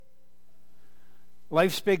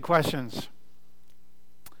Life's big questions.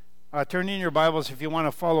 Turn in your Bibles if you want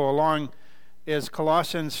to follow along. Is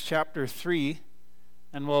Colossians chapter 3,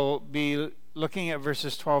 and we'll be looking at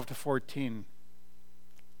verses 12 to 14.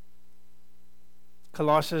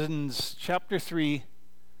 Colossians chapter 3,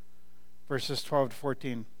 verses 12 to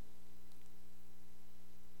 14.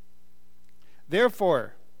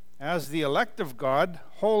 Therefore, as the elect of God,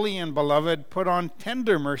 holy and beloved, put on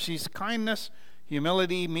tender mercies, kindness,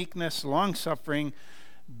 humility, meekness, long-suffering,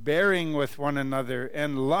 bearing with one another,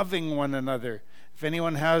 and loving one another. If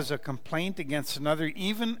anyone has a complaint against another,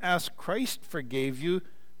 even as Christ forgave you,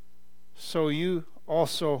 so you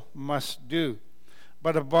also must do.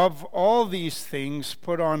 But above all these things,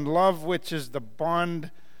 put on love, which is the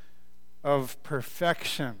bond of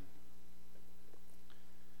perfection.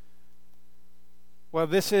 Well,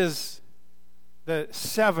 this is the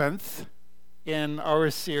 7th in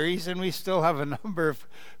our series, and we still have a number of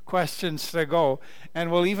questions to go.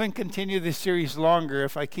 And we'll even continue this series longer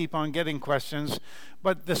if I keep on getting questions.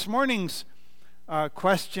 But this morning's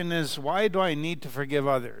question is, why do I need to forgive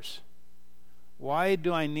others? Why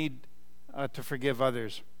do I need to forgive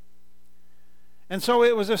others? And so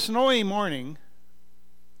it was a snowy morning,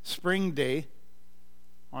 spring day,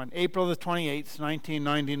 on April the 28th,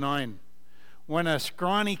 1999. When a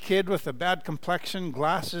scrawny kid with a bad complexion,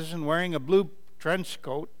 glasses, and wearing a blue trench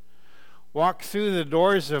coat walked through the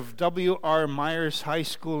doors of W.R. Myers High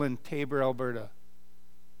School in Taber, Alberta.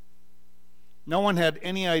 No one had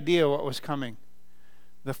any idea what was coming.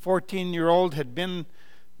 The 14-year-old had been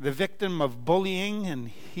the victim of bullying, and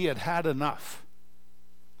he had had enough.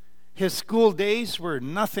 His school days were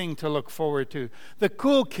nothing to look forward to. The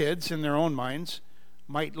cool kids, in their own minds,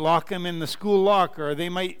 might lock him in the school locker, or they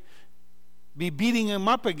might be beating him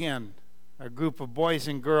up again. A group of boys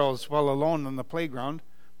and girls while alone on the playground,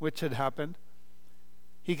 which had happened.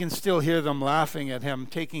 He can still hear them laughing at him,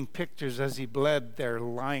 taking pictures as he bled there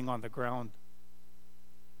lying on the ground.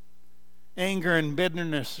 Anger and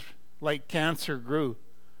bitterness like cancer grew.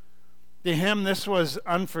 To him, this was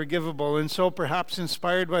unforgivable, and so perhaps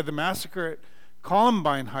inspired by the massacre at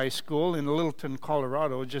Columbine High School in Littleton,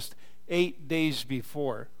 Colorado, just 8 days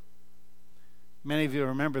before. Many of you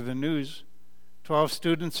remember the news. 12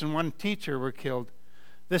 students and 1 teacher were killed.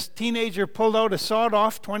 This teenager pulled out a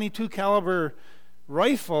sawed-off .22 caliber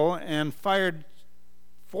rifle and fired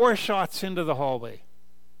 4 shots into the hallway.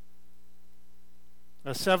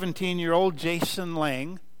 A 17-year-old Jason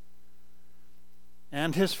Lang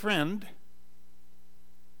and his friend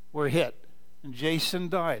were hit, and Jason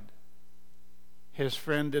died. His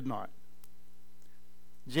friend did not.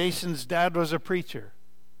 Jason's dad was a preacher.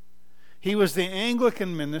 He was the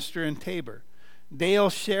Anglican minister in Taber. Dale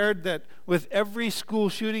shared that with every school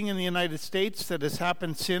shooting in the United States that has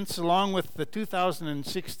happened since, along with the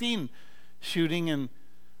 2016 shooting in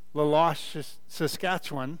La Loche,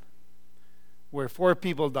 Saskatchewan, where 4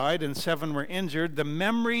 people died and 7 were injured, the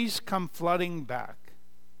memories come flooding back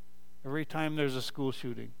every time there's a school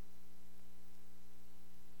shooting.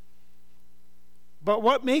 But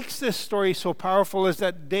what makes this story so powerful is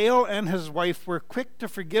that Dale and his wife were quick to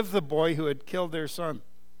forgive the boy who had killed their son.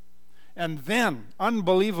 And then,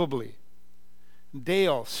 unbelievably,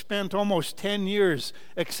 Dale spent almost 10 years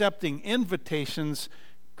accepting invitations,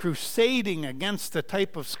 crusading against the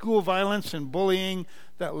type of school violence and bullying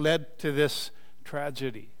that led to this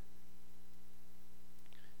tragedy.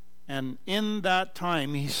 And in that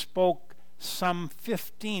time, he spoke some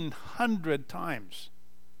 1,500 times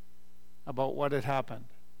about what had happened.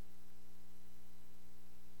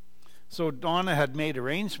 So Donna had made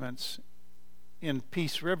arrangements in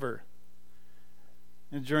Peace River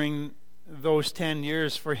and during those 10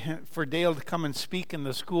 years for Dale to come and speak in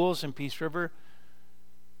the schools in Peace River.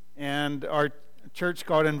 And our church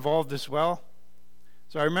got involved as well.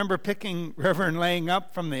 So I remember picking Reverend Lang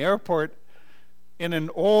up from the airport in an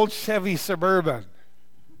old Chevy Suburban.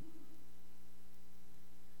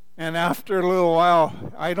 And after a little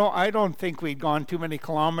while, I don't think we'd gone too many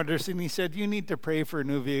kilometers, and he said, "You need to pray for a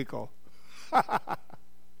new vehicle."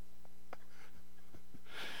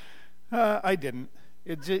 I didn't.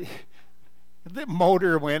 The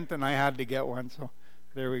motor went, and I had to get one, so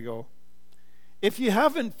there we go. If you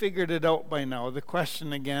haven't figured it out by now, the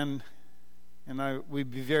question again, and we'd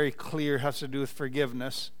be very clear, has to do with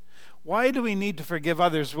forgiveness. Why do we need to forgive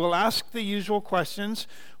others? We'll ask the usual questions.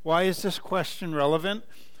 Why is this question relevant?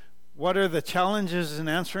 What are the challenges in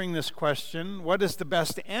answering this question? What is the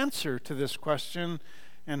best answer to this question?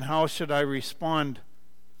 And how should I respond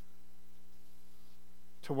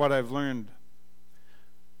to what I've learned?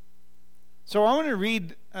 So I want to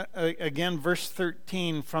read again verse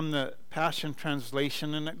 13 from the Passion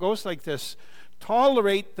Translation, and it goes like this: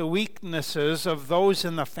 tolerate the weaknesses of those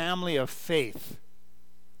in the family of faith,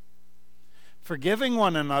 forgiving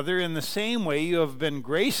one another in the same way you have been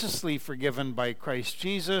graciously forgiven by Christ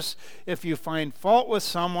Jesus. If you find fault with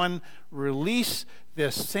someone, release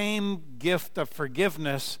this same gift of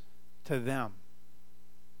forgiveness to them.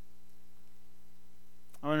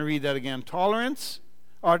 I want to read that again. Tolerance,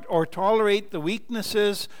 or tolerate the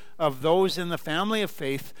weaknesses of those in the family of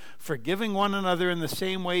faith, forgiving one another in the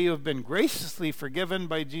same way you have been graciously forgiven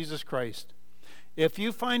by Jesus Christ. If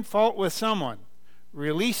you find fault with someone,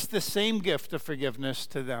 release the same gift of forgiveness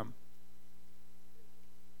to them.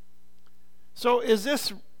 So is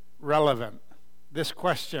this relevant, this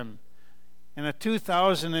question? In a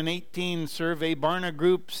 2018 survey, Barna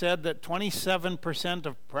Group said that 27%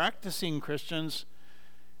 of practicing Christians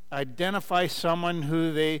identify someone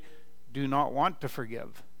who they do not want to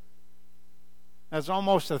forgive. That's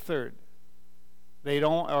almost a third. They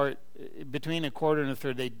don't, or between a quarter and a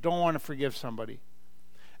third, they don't want to forgive somebody.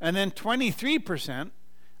 And then 23%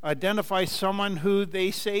 identify someone who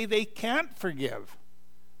they say they can't forgive.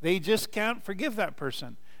 They just can't forgive that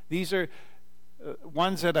person. These are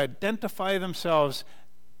ones that identify themselves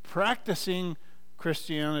practicing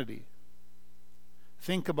Christianity.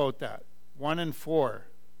 Think about that. 1 in 4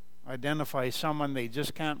 identify someone they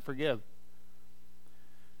just can't forgive.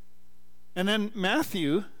 And then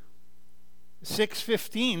Matthew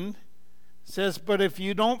 6:15 says, but if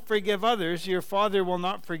you don't forgive others, your Father will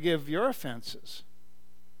not forgive your offenses.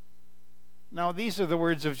 Now, these are the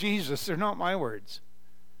words of Jesus. They're not my words.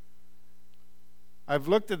 I've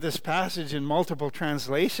looked at this passage in multiple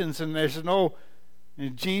translations, and there's no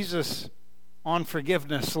Jesus on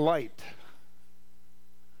forgiveness light.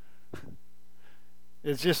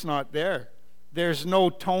 It's just not there. There's no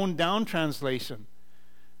toned down translation.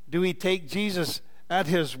 Do we take Jesus at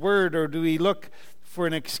his word, or do we look for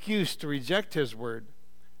an excuse to reject his word?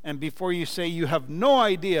 And before you say, you have no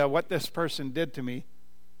idea what this person did to me,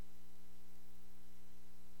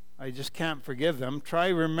 I just can't forgive them, try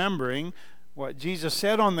remembering what Jesus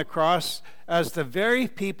said on the cross, as the very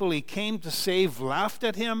people he came to save laughed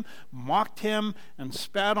at him, mocked him, and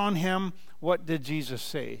spat on him. What did Jesus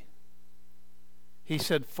say? He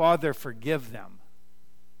said, Father, forgive them.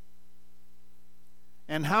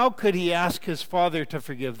 And how could he ask his Father to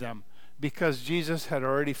forgive them? Because Jesus had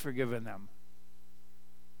already forgiven them.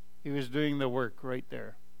 He was doing the work right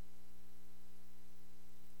there.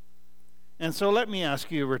 And so let me ask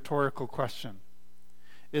you a rhetorical question.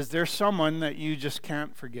 Is there someone that you just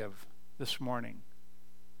can't forgive this morning?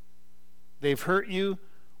 They've hurt you,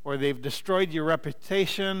 or they've destroyed your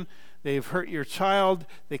reputation. They've hurt your child.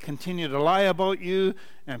 They continue to lie about you,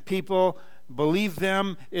 and people believe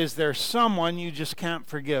them. Is there someone you just can't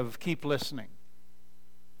forgive? Keep listening.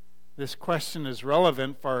 This question is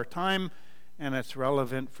relevant for our time, and it's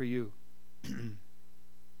relevant for you.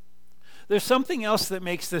 There's something else that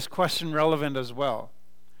makes this question relevant as well.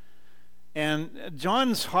 And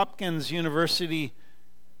Johns Hopkins University,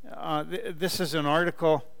 this is an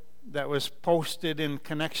article that was posted in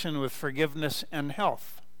connection with forgiveness and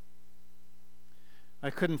health. I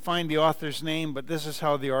couldn't find the author's name, but this is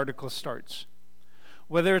how the article starts.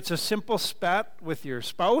 Whether it's a simple spat with your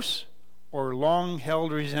spouse or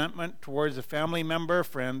long-held resentment towards a family member or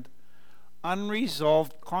friend,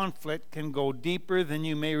 unresolved conflict can go deeper than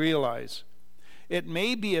you may realize. It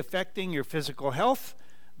may be affecting your physical health.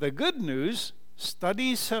 The good news,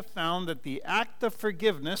 studies have found that the act of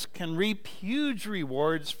forgiveness can reap huge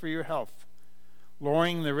rewards for your health,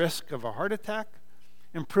 lowering the risk of a heart attack,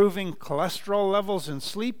 improving cholesterol levels and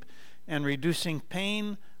sleep, and reducing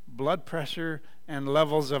pain, blood pressure, and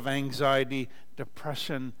levels of anxiety,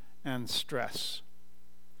 depression, and stress.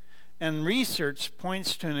 And research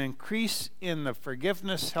points to an increase in the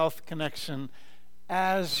forgiveness health connection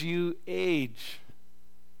as you age.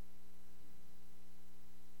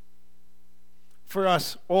 For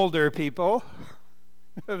us older people,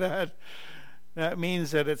 that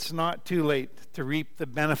means that it's not too late to reap the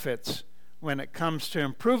benefits when it comes to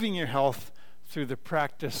improving your health through the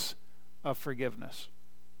practice of forgiveness.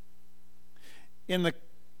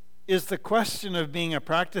 Is the question of being a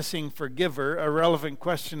practicing forgiver a relevant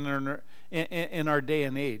question in our day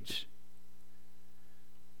and age?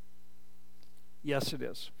 Yes, it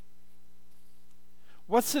is.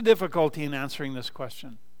 What's the difficulty in answering this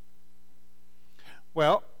question?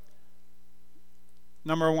 Well,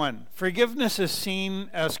 number one, forgiveness is seen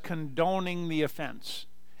as condoning the offense.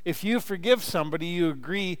 If you forgive somebody, you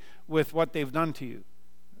agree with what they've done to you.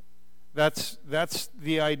 That's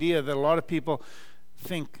the idea that a lot of people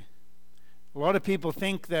think. A lot of people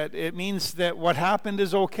think that it means that what happened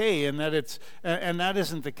is okay, and that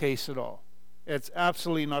isn't the case at all. It's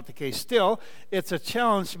absolutely not the case. Still, it's a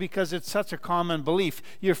challenge because it's such a common belief.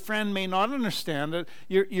 Your friend may not understand it.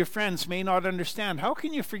 Your friends may not understand. How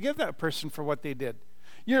can you forgive that person for what they did?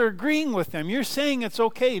 You're agreeing with them. You're saying it's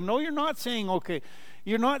okay. No, you're not saying okay.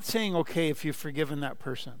 You're not saying okay if you've forgiven that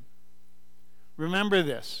person. Remember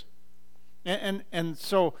this. And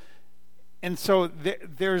so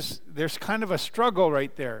there's kind of a struggle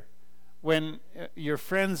right there when your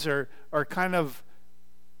friends are kind of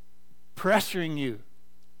pressuring you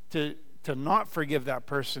to not forgive that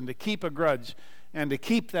person, to keep a grudge, and to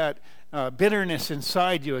keep that bitterness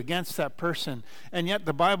inside you against that person. And yet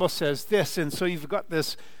the Bible says this, and so you've got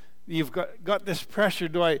this pressure.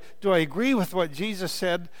 Do I agree with what Jesus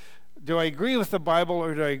said? Do I agree with the Bible,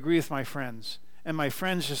 or do I agree with my friends? And my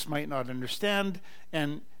friends just might not understand.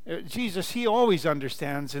 And Jesus, he always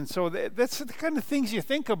understands. And so that's the kind of things you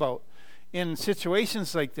think about in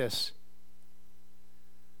situations like this.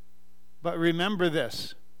 But remember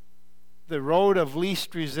this, the road of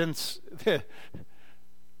least resistance, the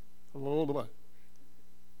road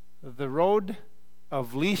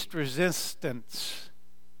of least resistance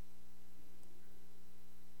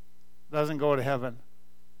doesn't go to heaven.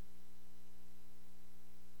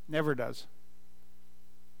 Never does.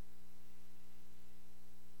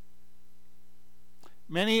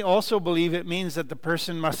 Many also believe it means that the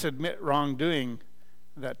person must admit wrongdoing,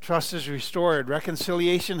 that trust is restored,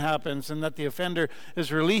 reconciliation happens, and that the offender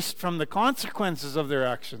is released from the consequences of their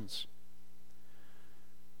actions.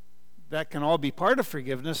 That can all be part of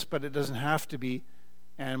forgiveness, but it doesn't have to be,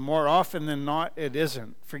 and more often than not, it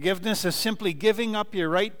isn't. Forgiveness is simply giving up your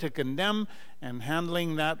right to condemn and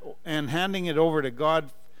handing it over to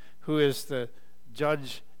God, who is the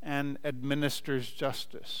judge and administers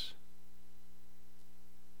justice.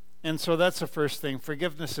 And so that's the first thing.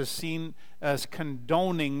 Forgiveness is seen as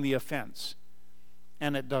condoning the offense,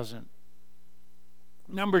 and it doesn't.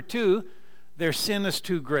 Number two, their sin is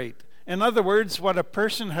too great. In other words, what a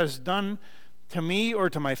person has done to me or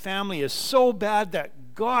to my family is so bad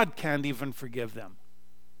that God can't even forgive them.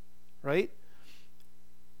 Right?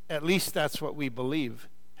 At least that's what we believe.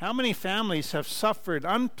 How many families have suffered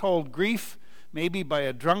untold grief, maybe by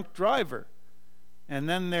a drunk driver, and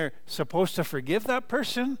then they're supposed to forgive that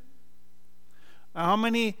person? How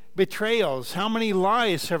many betrayals, how many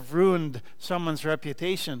lies have ruined someone's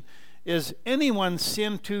reputation? Is anyone's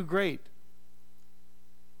sin too great?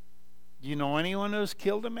 Do you know anyone who's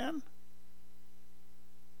killed a man?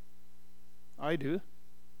 I do.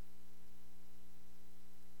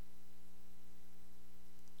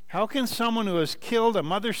 How can someone who has killed a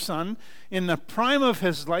mother's son in the prime of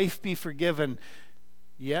his life be forgiven?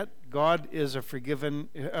 Yet God is a forgiving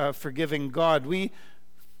God. We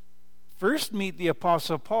first meet the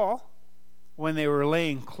Apostle Paul when they were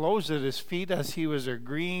laying clothes at his feet as he was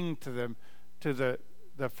agreeing to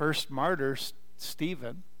the first martyr,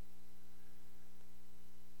 Stephen.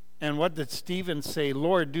 And what did Stephen say?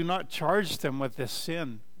 Lord, do not charge them with this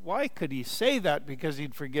sin. Why could he say that? Because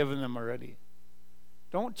he'd forgiven them already.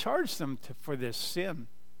 Don't charge them for this sin.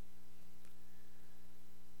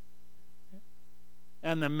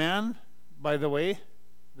 And the man, by the way,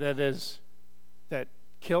 that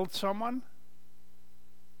killed someone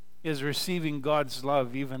is receiving God's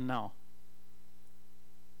love even now.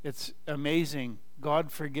 It's amazing.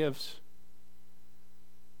 God forgives.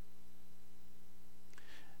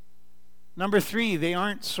 Number three, they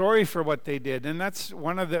aren't sorry for what they did, and that's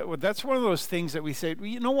one of those things that we say. Well,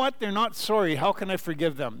 you know what? They're not sorry. How can I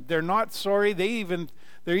forgive them? They're not sorry.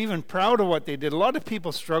 They're even proud of what they did. A lot of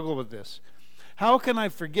people struggle with this. How can I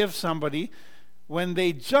forgive somebody when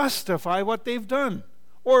they justify what they've done?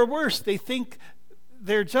 Or worse, they think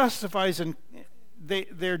they're justified in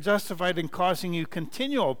causing you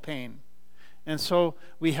continual pain. And so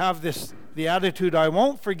we have the attitude, I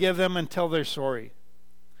won't forgive them until they're sorry.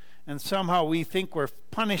 And somehow we think we're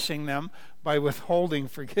punishing them by withholding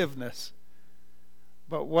forgiveness.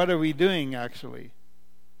 But what are we doing actually?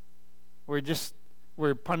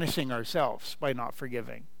 We're punishing ourselves by not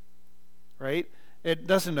forgiving. Right? It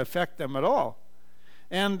doesn't affect them at all.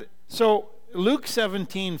 And so Luke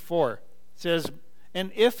 17:4 says,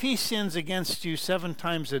 and if he sins against you 7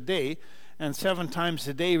 times a day, and 7 times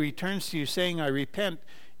a day returns to you saying, I repent,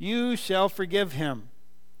 you shall forgive him.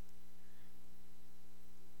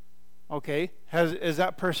 Okay, is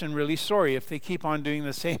that person really sorry if they keep on doing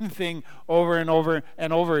the same thing over and over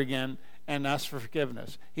and over again and ask for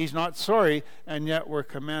forgiveness? He's not sorry, and yet we're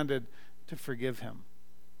commanded to forgive him.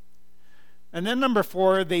 And then number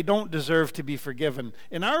 4, they don't deserve to be forgiven.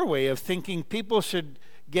 In our way of thinking, people should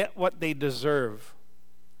get what they deserve.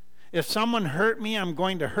 If someone hurt me, I'm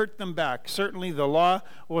going to hurt them back. Certainly the law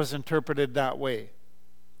was interpreted that way.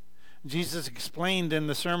 Jesus explained in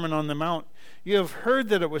the Sermon on the Mount, "You have heard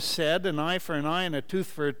that it was said, an eye for an eye and a tooth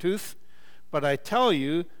for a tooth. But I tell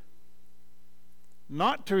you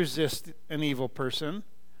not to resist an evil person,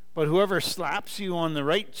 but whoever slaps you on the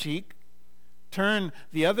right cheek, turn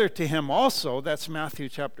the other to him also." That's Matthew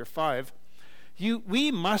chapter 5.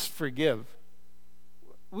 We must forgive.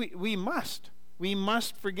 We must. We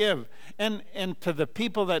must forgive. And to the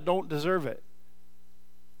people that don't deserve it.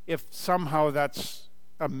 If somehow that's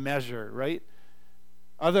a measure, right?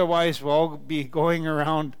 Otherwise, we'll all be going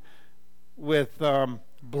around with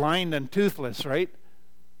blind and toothless, right?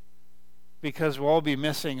 Because we'll all be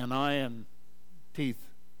missing an eye and teeth.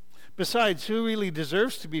 Besides, who really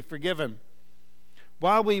deserves to be forgiven?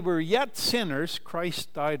 While we were yet sinners,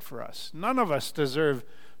 Christ died for us. None of us deserve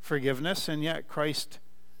forgiveness, and yet Christ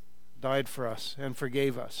died for us and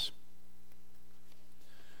forgave us.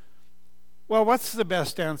 Well, what's the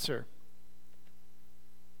best answer?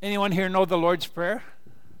 Anyone here know the Lord's Prayer?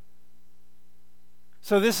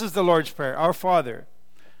 So this is the Lord's Prayer. Our Father,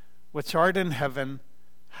 which art in heaven,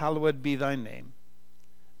 hallowed be thy name.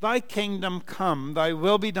 Thy kingdom come, thy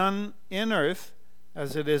will be done in earth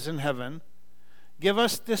as it is in heaven. Give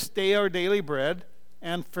us this day our daily bread,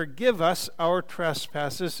 and forgive us our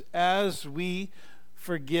trespasses as we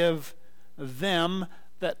forgive them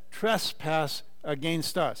that trespass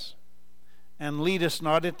against us. And lead us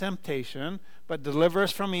not into temptation, but deliver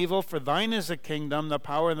us from evil. For thine is the kingdom, the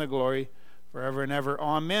power, and the glory, forever and ever.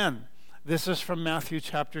 Amen. This is from Matthew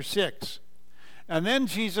chapter 6. And then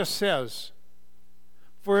Jesus says,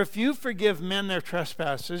 "For if you forgive men their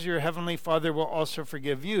trespasses, your heavenly Father will also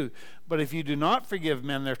forgive you. But if you do not forgive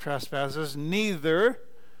men their trespasses, neither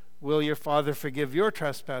will your Father forgive your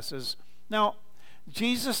trespasses." Now,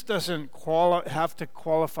 Jesus doesn't have to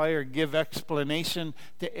qualify or give explanation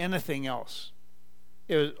to anything else.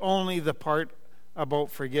 It was only the part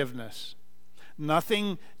about forgiveness.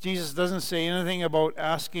 Jesus doesn't say anything about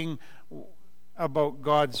asking about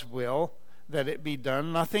God's will, that it be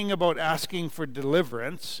done. Nothing about asking for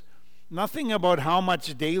deliverance. Nothing about how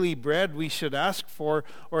much daily bread we should ask for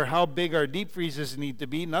or how big our deep freezes need to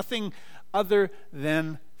be. Nothing other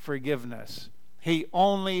than forgiveness. He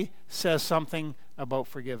only says something about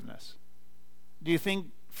forgiveness. Do you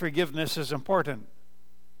think forgiveness is important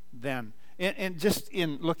then? And just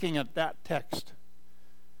in looking at that text,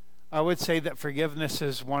 I would say that forgiveness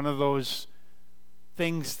is one of those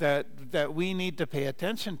things that we need to pay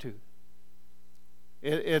attention to.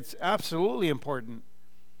 It's absolutely important.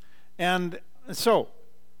 And so,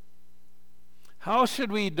 how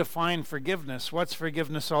should we define forgiveness? What's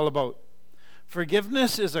forgiveness all about?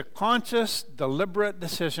 Forgiveness is a conscious, deliberate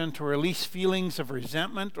decision to release feelings of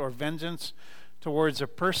resentment or vengeance towards a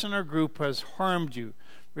person or group who has harmed you,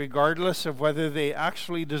 regardless of whether they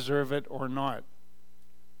actually deserve it or not.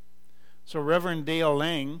 So Reverend Dale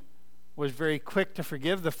Lang was very quick to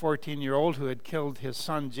forgive the 14-year-old who had killed his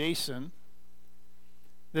son Jason.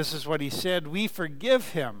 This is what he said: "We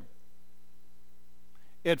forgive him.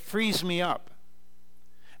 It frees me up.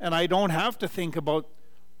 And I don't have to think about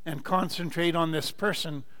and concentrate on this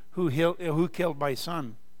person who killed my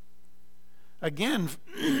son." Again,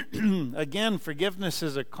 forgiveness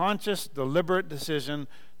is a conscious, deliberate decision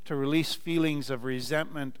to release feelings of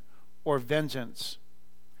resentment or vengeance.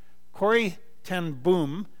 Corrie ten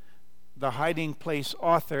Boom, the Hiding Place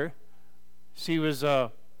author, she was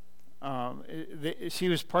part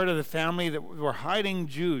of the family that were hiding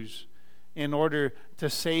Jews in order to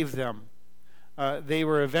save them. They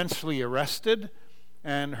were eventually arrested,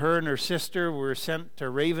 and her sister were sent to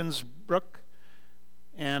Ravensbrück,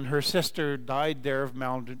 and her sister died there of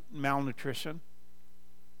malnutrition.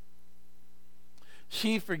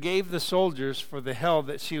 She forgave the soldiers for the hell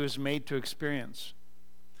that she was made to experience.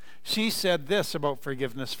 She said this about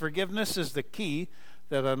forgiveness: "Forgiveness is the key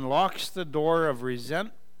that unlocks the door of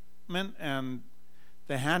resentment and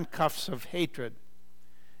the handcuffs of hatred.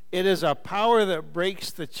 It is a power that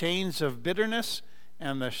breaks the chains of bitterness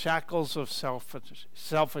and the shackles of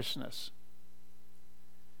selfishness."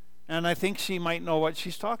 And I think she might know what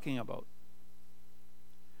she's talking about.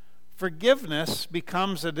 Forgiveness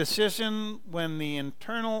becomes a decision when the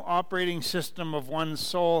internal operating system of one's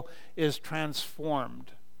soul is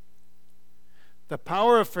transformed. The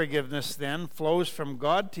power of forgiveness then flows from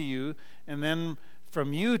God to you, and then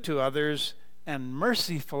from you to others, and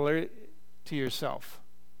mercifully to yourself.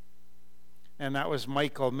 And that was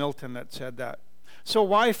Michael Milton that said that. So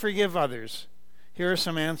why forgive others? Here are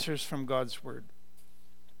some answers from God's Word.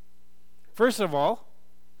 First of all,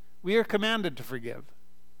 we are commanded to forgive.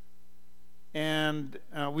 And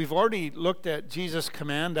we've already looked at Jesus'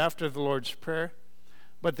 command after the Lord's Prayer,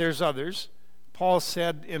 but there's others. Paul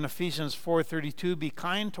said in Ephesians 4:32, "Be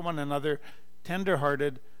kind to one another,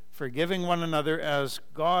 tender-hearted, forgiving one another as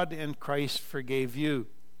God in Christ forgave you."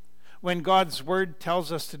 When God's Word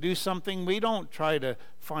tells us to do something, we don't try to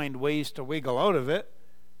find ways to wiggle out of it.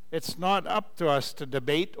 It's not up to us to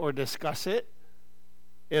debate or discuss it.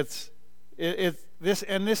 This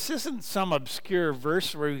isn't some obscure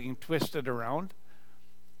verse where we can twist it around.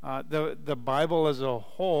 The Bible as a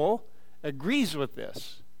whole agrees with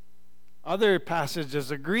this. Other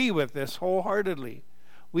passages agree with this wholeheartedly.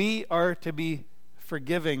 We are to be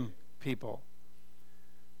forgiving people.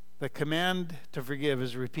 The command to forgive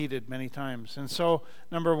is repeated many times. And so,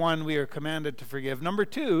 number one, we are commanded to forgive. Number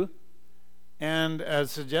two, and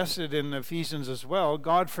as suggested in Ephesians as well,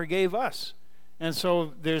 God forgave us. And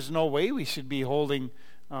so there's no way we should be holding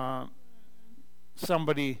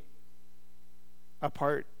somebody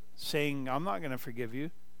apart, saying, "I'm not going to forgive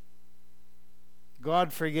you."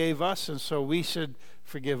 God forgave us, and so we should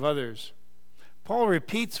forgive others. Paul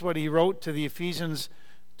repeats what he wrote to the Ephesians,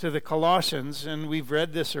 to the Colossians, and we've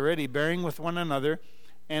read this already, bearing with one another,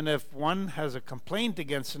 and if one has a complaint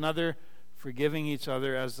against another, forgiving each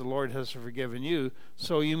other as the Lord has forgiven you,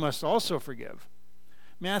 so you must also forgive.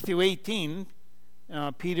 Matthew 18,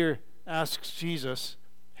 Peter asks Jesus,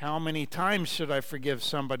 "How many times should I forgive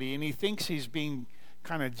somebody?" And he thinks he's being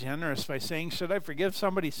kind of generous by saying, "Should I forgive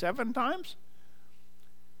somebody 7 times?"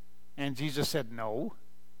 And Jesus said, "No,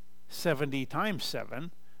 70 times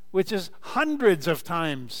 7, which is hundreds of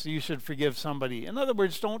times you should forgive somebody." In other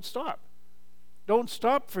words, don't stop. Don't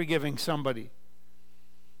stop forgiving somebody.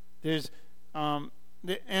 And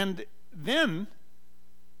then,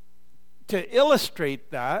 to illustrate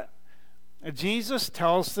that, Jesus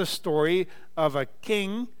tells the story of a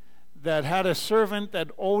king that had a servant that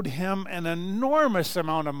owed him an enormous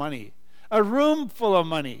amount of money, a room full of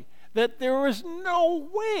money, that there was no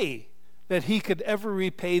way that he could ever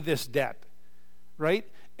repay this debt, right?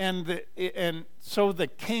 And so the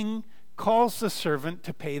king calls the servant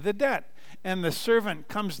to pay the debt. And the servant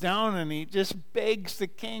comes down and he just begs the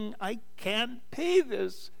king, "I can't pay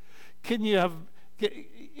this. Can you have..."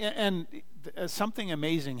 And something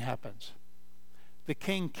amazing happens. The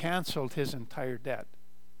king canceled his entire debt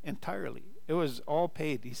entirely. It was all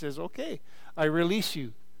paid. He says, "Okay, I release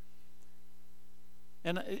you."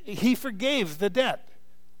 And he forgave the debt,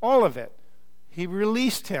 all of it. He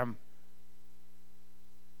released him.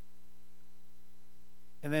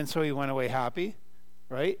 And then so he went away happy,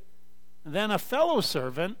 right? And then a fellow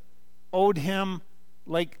servant owed him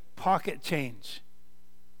like pocket change.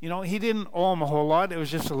 You know, he didn't owe him a whole lot. It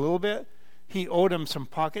was just a little bit. He owed him some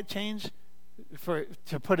pocket change,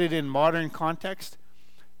 to put it in modern context.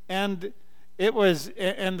 And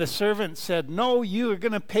the servant said, "No, you are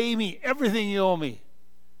going to pay me everything you owe me."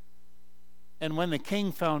 And when the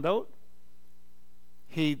king found out,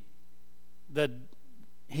 he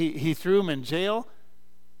threw him in jail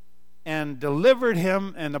and delivered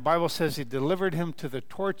him, and the Bible says he delivered him to the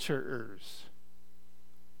torturers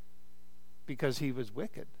because he was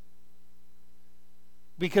wicked.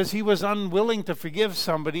 Because he was unwilling to forgive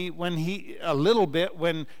somebody when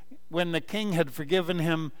the king had forgiven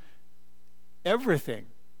him everything.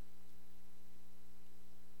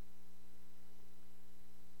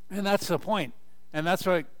 And that's the point. And that's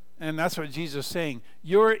what Jesus is saying.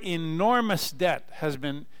 Your enormous debt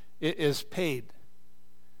is paid.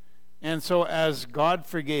 And so as God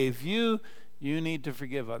forgave you, you need to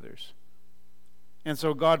forgive others. And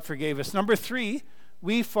so God forgave us. Number 3,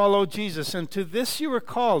 we follow Jesus. And to this you were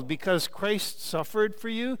called, because Christ suffered for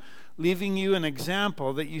you, leaving you an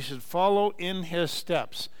example that you should follow in his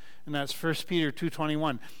steps. And that's 1 Peter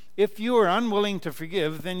 2:21. If you are unwilling to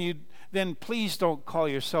forgive, then please don't call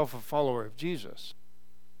yourself a follower of Jesus.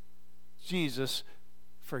 Jesus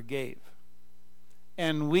forgave.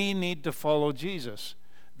 And we need to follow Jesus.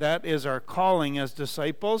 That is our calling as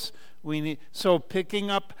disciples. So picking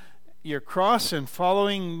up your cross and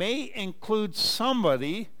following may include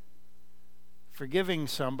forgiving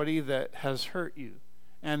somebody that has hurt you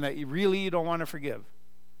and that you don't want to forgive.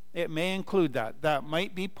 It may include that. That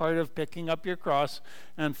might be part of picking up your cross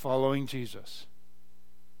and following Jesus.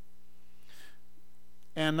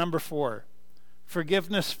 And number 4,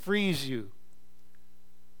 forgiveness frees you.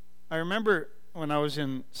 I remember when I was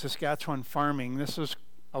in Saskatchewan farming, this was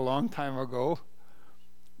a long time ago.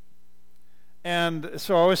 And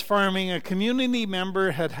so I was farming. A community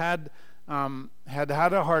member had had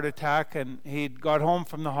a heart attack, and he'd got home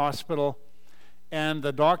from the hospital, and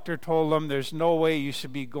the doctor told him there's no way you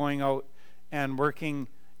should be going out and working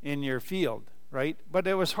in your field. right? But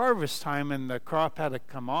it was harvest time, and the crop had to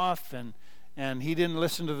come off, and he didn't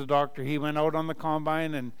listen to the doctor. He went out on the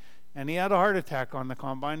combine, and he had a heart attack on the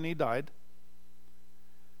combine, and he died.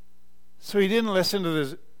 So he didn't listen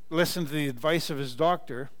to the advice of his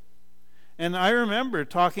doctor. And I remember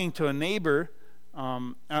talking to a neighbor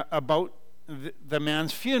about the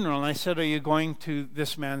man's funeral, and I said, "Are you going to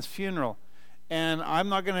this man's funeral?" And I'm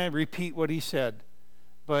not going to repeat what he said,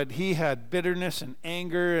 but he had bitterness and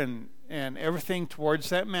anger and everything towards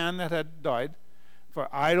that man that had died. For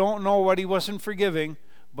I don't know what he wasn't forgiving,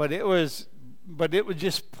 but it was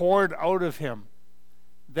just poured out of him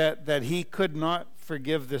that he could not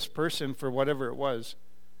forgive this person for whatever it was.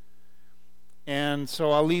 And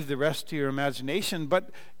so I'll leave the rest to your imagination.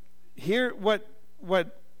 But here,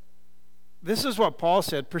 this is what Paul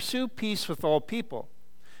said: pursue peace with all people,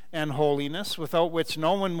 and holiness, without which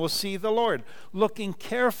no one will see the Lord, looking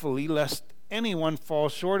carefully lest anyone fall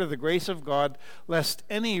short of the grace of God, lest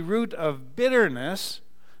any root of bitterness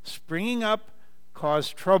springing up cause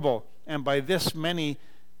trouble, and by this many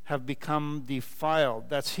have become defiled.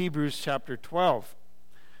 That's Hebrews chapter 12,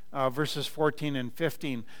 verses 14 and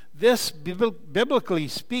 15. This, biblically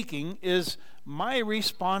speaking, is my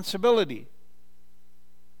responsibility.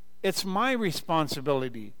 It's my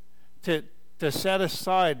responsibility to set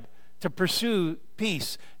aside, to pursue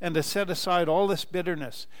peace, and to set aside all this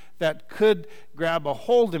bitterness that could grab a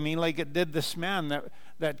hold of me like it did this man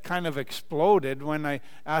that kind of exploded when I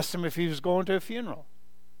asked him if he was going to a funeral.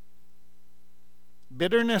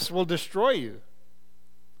 Bitterness will destroy you.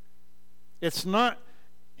 It's not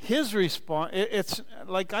his response. It's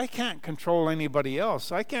like I can't control anybody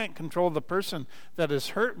else. I can't control the person that has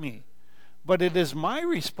hurt me. But it is my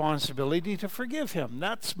responsibility to forgive him.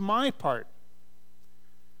 That's my part.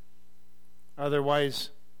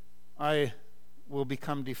 Otherwise, I will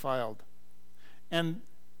become defiled. And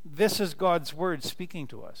this is God's word speaking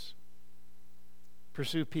to us.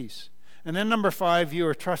 Pursue peace. And then number 5, you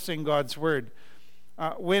are trusting God's word.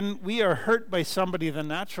 When we are hurt by somebody, the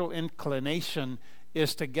natural inclination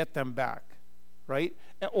is to get them back, right?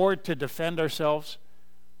 Or to defend ourselves.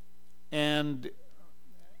 And,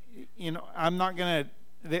 you know, I'm not going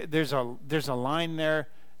to, there's a line there.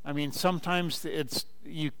 I mean, sometimes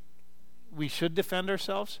we should defend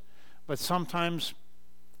ourselves, but sometimes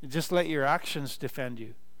just let your actions defend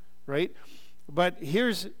you, right? But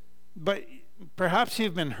perhaps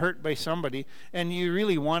you've been hurt by somebody and you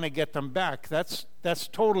really want to get them back. That's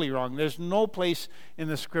totally wrong. There's no place in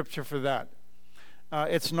the scripture for that.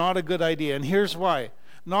 It's not a good idea. And here's why.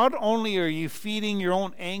 Not only are you feeding your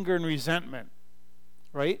own anger and resentment,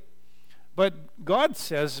 right? But God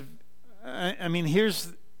says, I mean,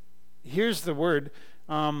 here's the word.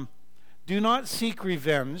 Do not seek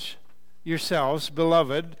revenge yourselves,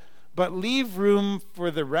 beloved, but leave room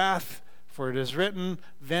for the wrath. For it is written,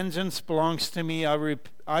 vengeance belongs to me,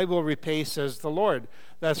 I will repay, says the Lord.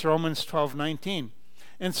 That's Romans 12:19.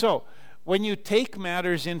 And so, when you take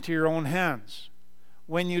matters into your own hands,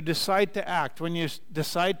 when you decide to act, when you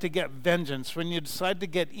decide to get vengeance, when you decide to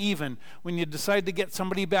get even, when you decide to get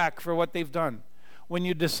somebody back for what they've done, when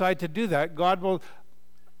you decide to do that, God will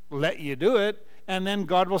let you do it, and then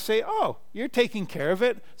God will say, oh, you're taking care of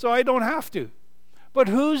it, so I don't have to. But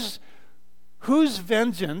whose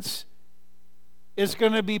vengeance is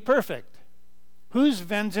going to be perfect? Whose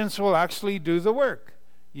vengeance will actually do the work?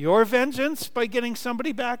 Your vengeance by getting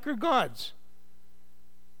somebody back, or God's?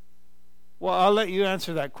 Well, I'll let you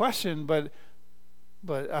answer that question, but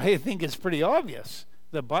I think it's pretty obvious.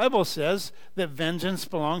 The Bible says that vengeance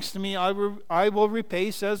belongs to me, I will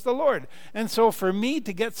repay, says the Lord. And so for me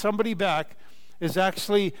to get somebody back is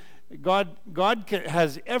actually, God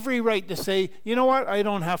has every right to say, you know what, I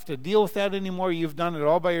don't have to deal with that anymore, you've done it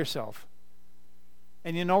all by yourself.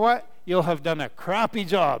 And you know what? You'll have done a crappy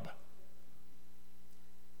job.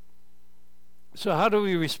 So how do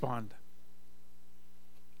we respond?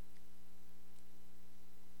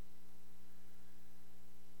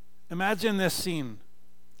 Imagine this scene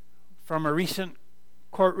from a recent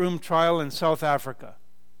courtroom trial in South Africa.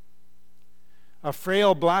 A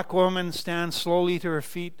frail black woman stands slowly to her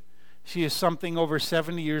feet. She is something over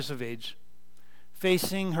 70 years of age.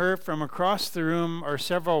 Facing her from across the room are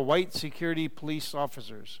several white security police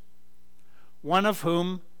officers, one of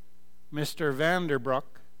whom, Mr. Vanderbroek,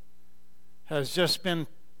 has just been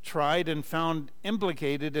tried and found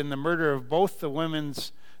implicated in the murder of both the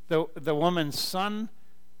woman's son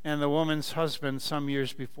and the woman's husband some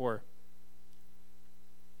years before.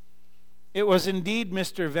 It was indeed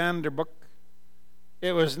Mr. Vanderbroek.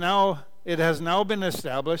 It has now been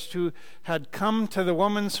established, who had come to the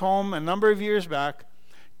woman's home a number of years back,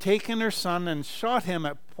 taken her son and shot him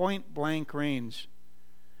at point-blank range,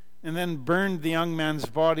 and then burned the young man's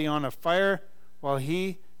body on a fire while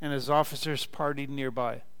he and his officers partied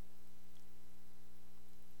nearby.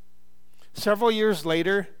 Several years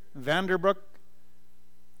later, Vanderbroek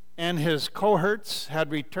and his cohorts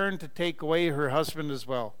had returned to take away her husband as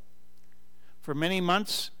well. For many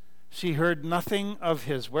months, she heard nothing of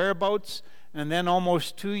his whereabouts, and then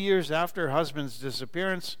almost 2 years after her husband's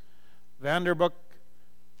disappearance, Vanderbroek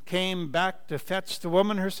came back to fetch the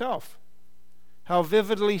woman herself. How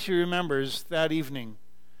vividly she remembers that evening,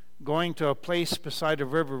 going to a place beside a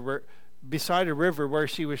river where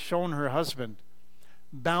she was shown her husband,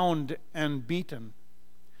 bound and beaten,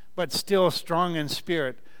 but still strong in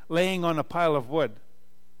spirit, laying on a pile of wood.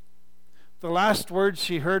 The last words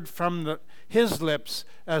she heard from his lips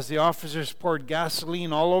as the officers poured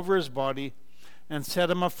gasoline all over his body and set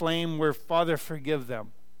him aflame were, "Father, forgive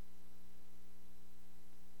them."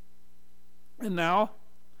 And now,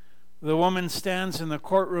 the woman stands in the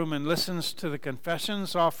courtroom and listens to the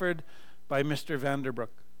confessions offered by Mr. Vanderbroek.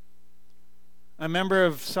 A member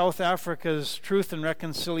of South Africa's Truth and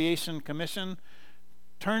Reconciliation Commission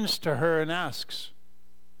turns to her and asks,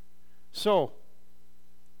 "So,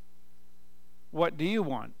 what do you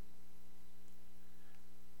want?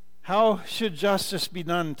 How should justice be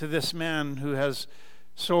done to this man who has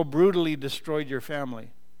so brutally destroyed your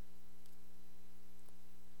family?"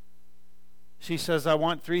 She says, "I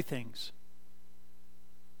want 3 things.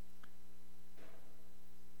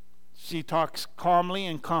 She talks calmly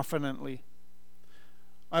and confidently.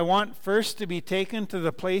 "I want first to be taken to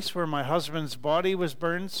the place where my husband's body was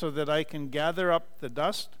burned so that I can gather up the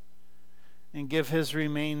dust and give his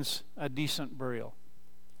remains a decent burial."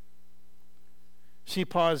 She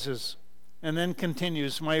pauses and then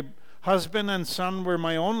continues, "My husband and son were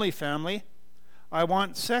my only family. I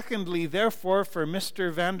want secondly, therefore, for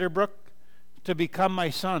Mr. Vanderbroek to become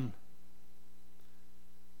my son.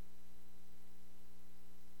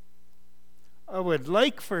 I would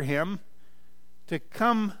like for him to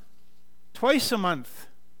come twice a month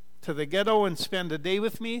to the ghetto and spend a day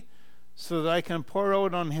with me so that I can pour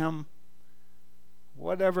out on him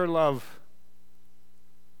whatever love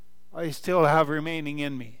I still have remaining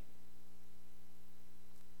in me.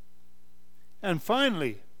 And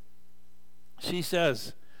finally, she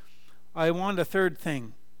says, I want a third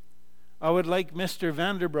thing. I would like Mr.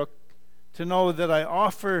 Vanderbroek to know that I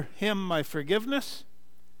offer him my forgiveness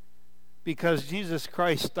because Jesus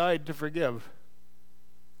Christ died to forgive."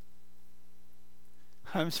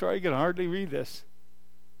 I'm sorry, I can hardly read this.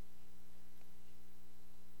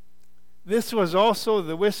 "This was also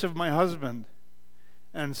the wish of my husband,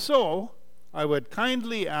 and so I would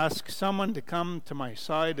kindly ask someone to come to my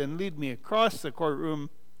side and lead me across the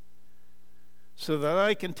courtroom so that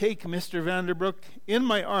I can take Mr. Vanderbroek in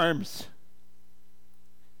my arms,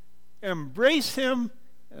 embrace him,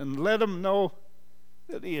 and let him know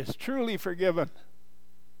that he is truly forgiven."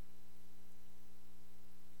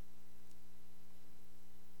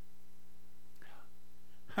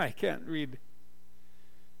 I can't read.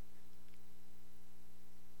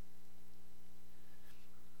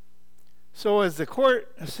 So as the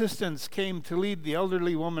court assistants came to lead the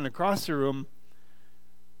elderly woman across the room,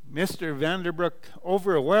 Mr. Vanderbroek,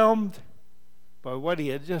 overwhelmed by what he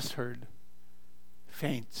had just heard,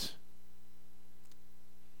 faints.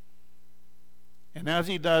 And as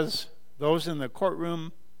he does, those in the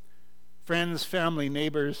courtroom, friends, family,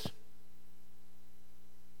 neighbors,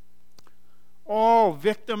 all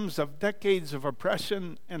victims of decades of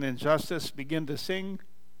oppression and injustice, begin to sing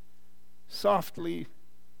softly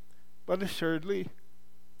but assuredly,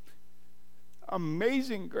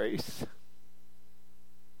 "Amazing grace.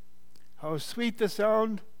 How sweet the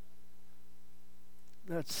sound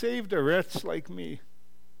that saved a wretch like me."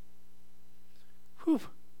 Whew.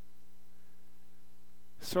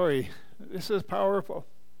 Sorry, this is powerful.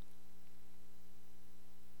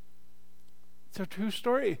 It's a true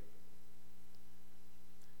story.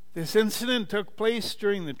 This incident took place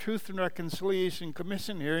during the Truth and Reconciliation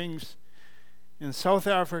Commission hearings in South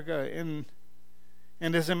Africa and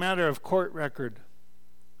is a matter of court record.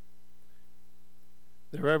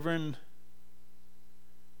 The Reverend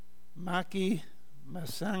Maki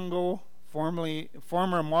Masango,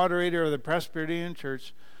 former moderator of the Presbyterian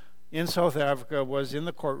Church in South Africa, was in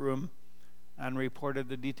the courtroom and reported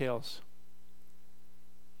the details.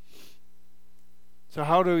 So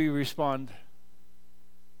how do we respond?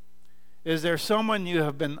 Is there someone you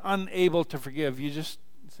have been unable to forgive? You just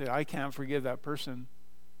say, "I can't forgive that person."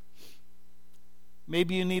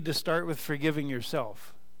 Maybe you need to start with forgiving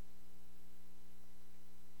yourself.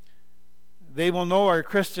 They will know our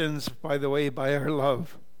Christians, by the way, by our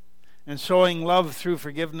love. And showing love through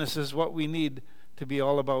forgiveness is what we need to be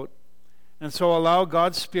all about. And so allow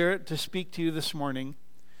God's Spirit to speak to you this morning.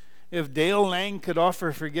 If Dale Lang could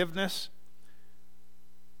offer forgiveness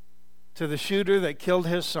to the shooter that killed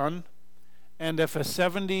his son, and if a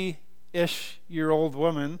 70-ish-year-old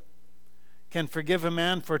woman can forgive a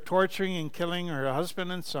man for torturing and killing her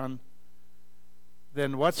husband and son,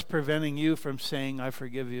 then what's preventing you from saying, I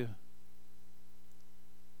forgive you?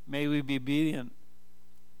 May we be obedient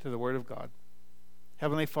to the Word of God.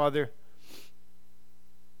 Heavenly Father,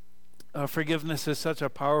 forgiveness is such a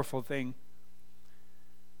powerful thing.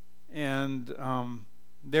 And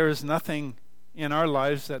there is nothing in our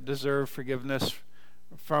lives that deserve forgiveness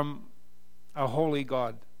from a holy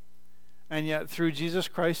God. And yet through Jesus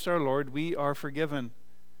Christ our Lord, we are forgiven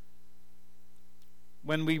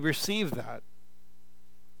when we receive that.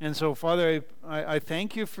 And so, Father, I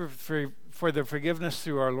thank you for the forgiveness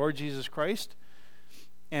through our Lord Jesus Christ.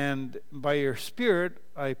 And by your Spirit,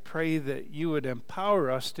 I pray that you would empower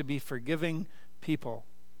us to be forgiving people.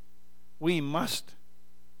 We must.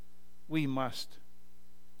 We must.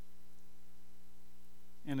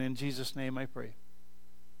 And in Jesus' name I pray.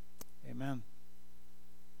 Amen.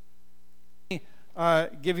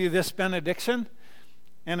 Give you this benediction,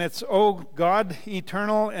 and it's, O God,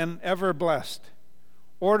 eternal and ever blessed,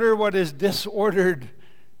 order what is disordered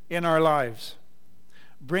in our lives.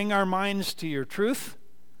 Bring our minds to your truth,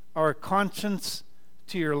 our conscience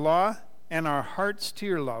to your law, and our hearts to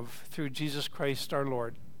your love, through Jesus Christ our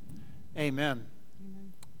Lord. Amen.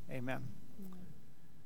 Amen. Amen.